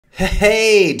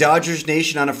Hey, Dodgers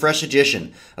Nation, on a fresh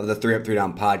edition of the 3 Up 3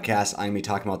 Down podcast. I'm going to be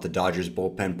talking about the Dodgers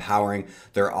bullpen powering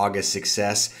their August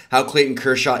success, how Clayton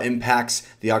Kershaw impacts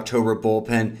the October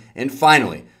bullpen, and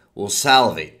finally, we'll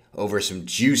salivate over some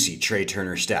juicy Trea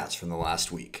Turner stats from the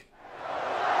last week.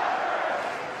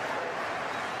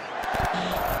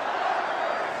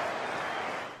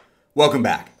 Welcome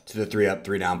back to the 3 Up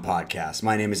 3 Down podcast.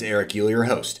 My name is Eric Euler, your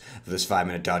host of this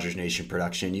 5-minute Dodgers Nation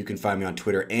production. You can find me on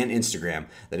Twitter and Instagram.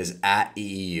 That is at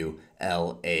EEULAU.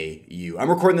 I'm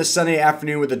recording this Sunday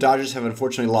afternoon where the Dodgers have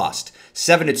unfortunately lost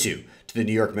 7-2 to the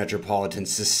New York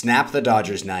Metropolitans to snap the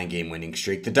Dodgers' 9-game winning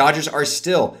streak. The Dodgers are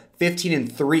still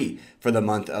 15-3 for the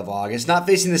month of August. Not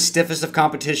facing the stiffest of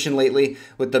competition lately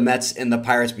with the Mets and the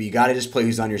Pirates, but you got to just play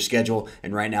who's on your schedule.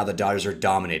 And right now, the Dodgers are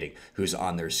dominating who's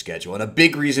on their schedule. And a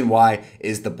big reason why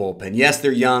is the bullpen. Yes,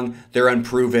 they're young, they're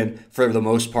unproven for the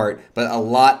most part, but a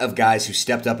lot of guys who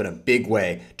stepped up in a big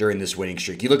way during this winning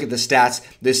streak. You look at the stats,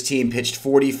 this team pitched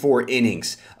 44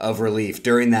 innings of relief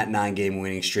during that 9-game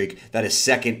winning streak. That is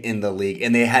second in the league.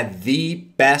 And they had the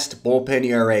best bullpen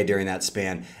ERA during that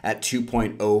span at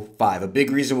 2.05. A big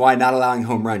reason why not allowing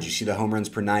home runs. You see the home runs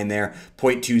per 9 there,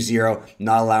 0.20,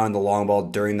 not allowing the long ball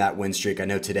during that win streak. I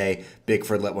know today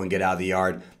Bigford let one get out of the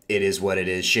yard. It is what it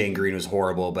is. Shane Green was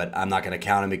horrible, but I'm not going to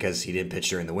count him because he didn't pitch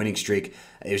during the winning streak.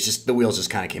 It was just the wheels just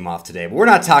kind of came off today. But we're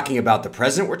not talking about the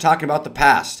present. We're talking about the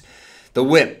past. The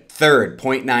whip, third,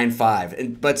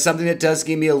 0.95. But something that does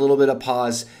give me a little bit of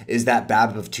pause is that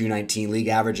BABIP of 219. League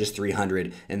average is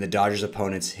 300, and the Dodgers'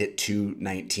 opponents hit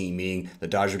 219, meaning the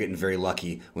Dodgers were getting very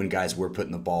lucky when guys were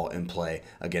putting the ball in play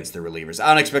against their relievers. I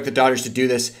don't expect the Dodgers to do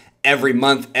this every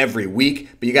month, every week,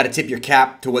 but you got to tip your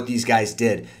cap to what these guys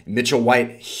did. Mitch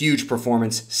White, huge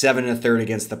performance, 7 1/3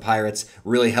 against the Pirates,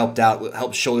 really helped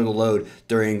shoulder the load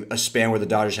during a span where the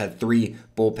Dodgers had 3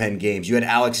 bullpen games. You had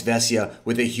Alex Vesia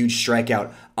with a huge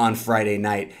strikeout on Friday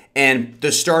night. And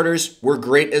the starters were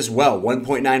great as well.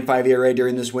 1.95 ERA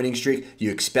during this winning streak. You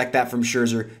expect that from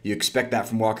Scherzer. You expect that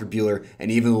from Walker Buehler,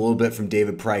 and even a little bit from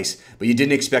David Price. But you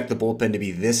didn't expect the bullpen to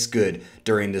be this good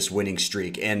during this winning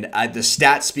streak. And the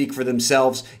stats speak for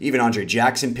themselves. Even Andre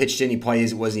Jackson pitched in. He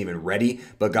probably wasn't even ready,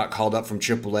 but got called up from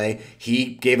AAA. He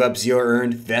gave up 0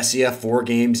 earned. Vesia, 4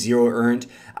 games, 0 earned.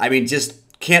 I mean, just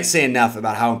can't say enough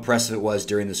about how impressive it was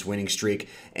during this winning streak,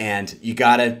 and you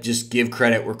gotta just give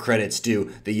credit where credit's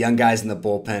due. The young guys in the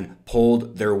bullpen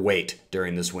pulled their weight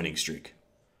during this winning streak.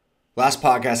 Last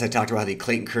podcast, I talked about how the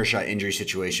Clayton Kershaw injury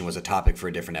situation was a topic for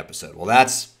a different episode. Well,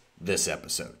 that's this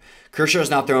episode. Kershaw is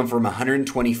now throwing from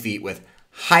 120 feet with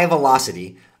high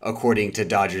velocity, according to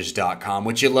Dodgers.com,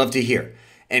 which you love to hear.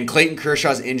 And Clayton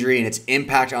Kershaw's injury and its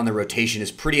impact on the rotation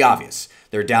is pretty obvious.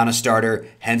 They're down a starter,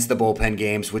 hence the bullpen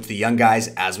games, which the young guys,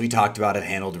 as we talked about, have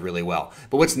handled really well.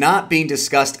 But what's not being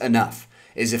discussed enough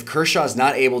is if Kershaw is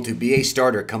not able to be a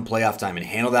starter come playoff time and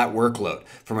handle that workload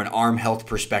from an arm health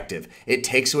perspective, it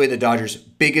takes away the Dodgers'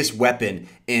 biggest weapon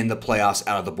in the playoffs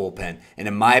out of the bullpen. And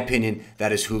in my opinion,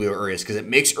 that is Julio Urias, because it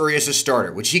makes Urias a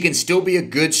starter, which he can still be a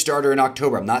good starter in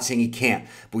October. I'm not saying he can't,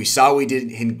 but we saw what we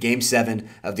did in Game 7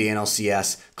 of the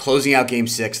NLCS, closing out Game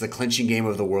 6, the clinching game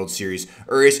of the World Series.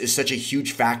 Urias is such a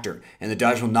huge factor, and the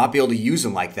Dodgers will not be able to use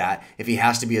him like that if he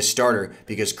has to be a starter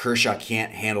because Kershaw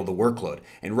can't handle the workload.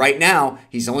 And right now,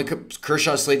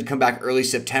 Kershaw's slated to come back early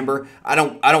September. I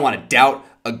don't want to doubt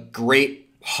a great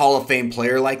Hall of Fame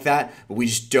player like that, but we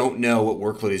just don't know what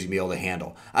workload he's going to be able to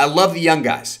handle. I love the young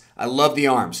guys. I love the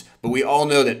arms, but we all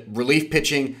know that relief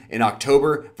pitching in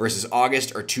October versus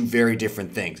August are 2 very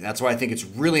different things. And that's why I think it's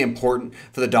really important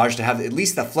for the Dodgers to have at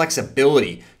least the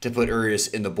flexibility to put Urias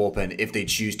in the bullpen if they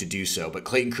choose to do so. But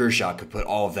Clayton Kershaw could put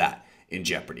all of that in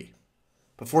jeopardy.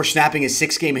 Before snapping his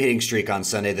 6-game hitting streak on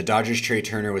Sunday, the Dodgers' Trea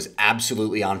Turner was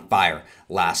absolutely on fire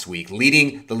last week,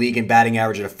 leading the league in batting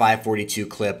average at a .542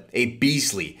 clip, a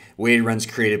beastly weighted runs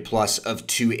created plus of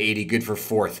 280, good for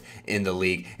 4th in the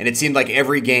league. And it seemed like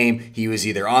every game he was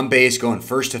either on base, going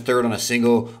first to third on a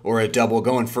single or a double,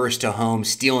 going first to home,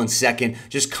 stealing second,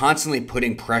 just constantly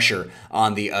putting pressure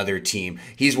on the other team.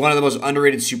 He's one of the most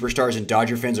underrated superstars, and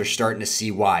Dodger fans are starting to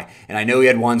see why. And I know he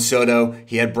had Juan Soto,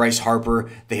 he had Bryce Harper,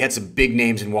 they had some big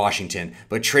names in Washington,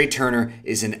 but Trea Turner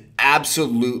is an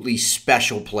absolutely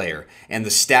special player, and the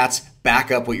stats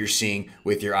back up what you're seeing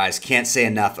with your eyes. Can't say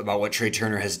enough about what Trea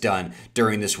Turner has done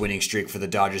during this winning streak for the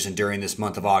Dodgers and during this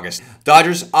month of August.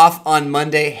 Dodgers off on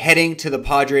Monday, heading to the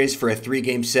Padres for a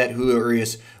 3-game set. Julio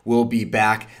Urias will be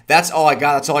back. That's all I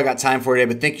got. That's all I got time for today,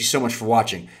 but thank you so much for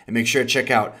watching. And make sure to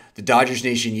check out the Dodgers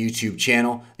Nation YouTube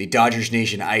channel, the Dodgers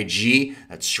Nation IG,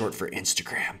 that's short for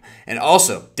Instagram, and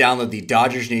also download the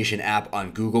Dodgers Nation app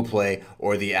on Google Play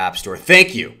or the App Store.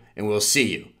 Thank you, and we'll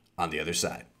see you on the other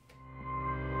side.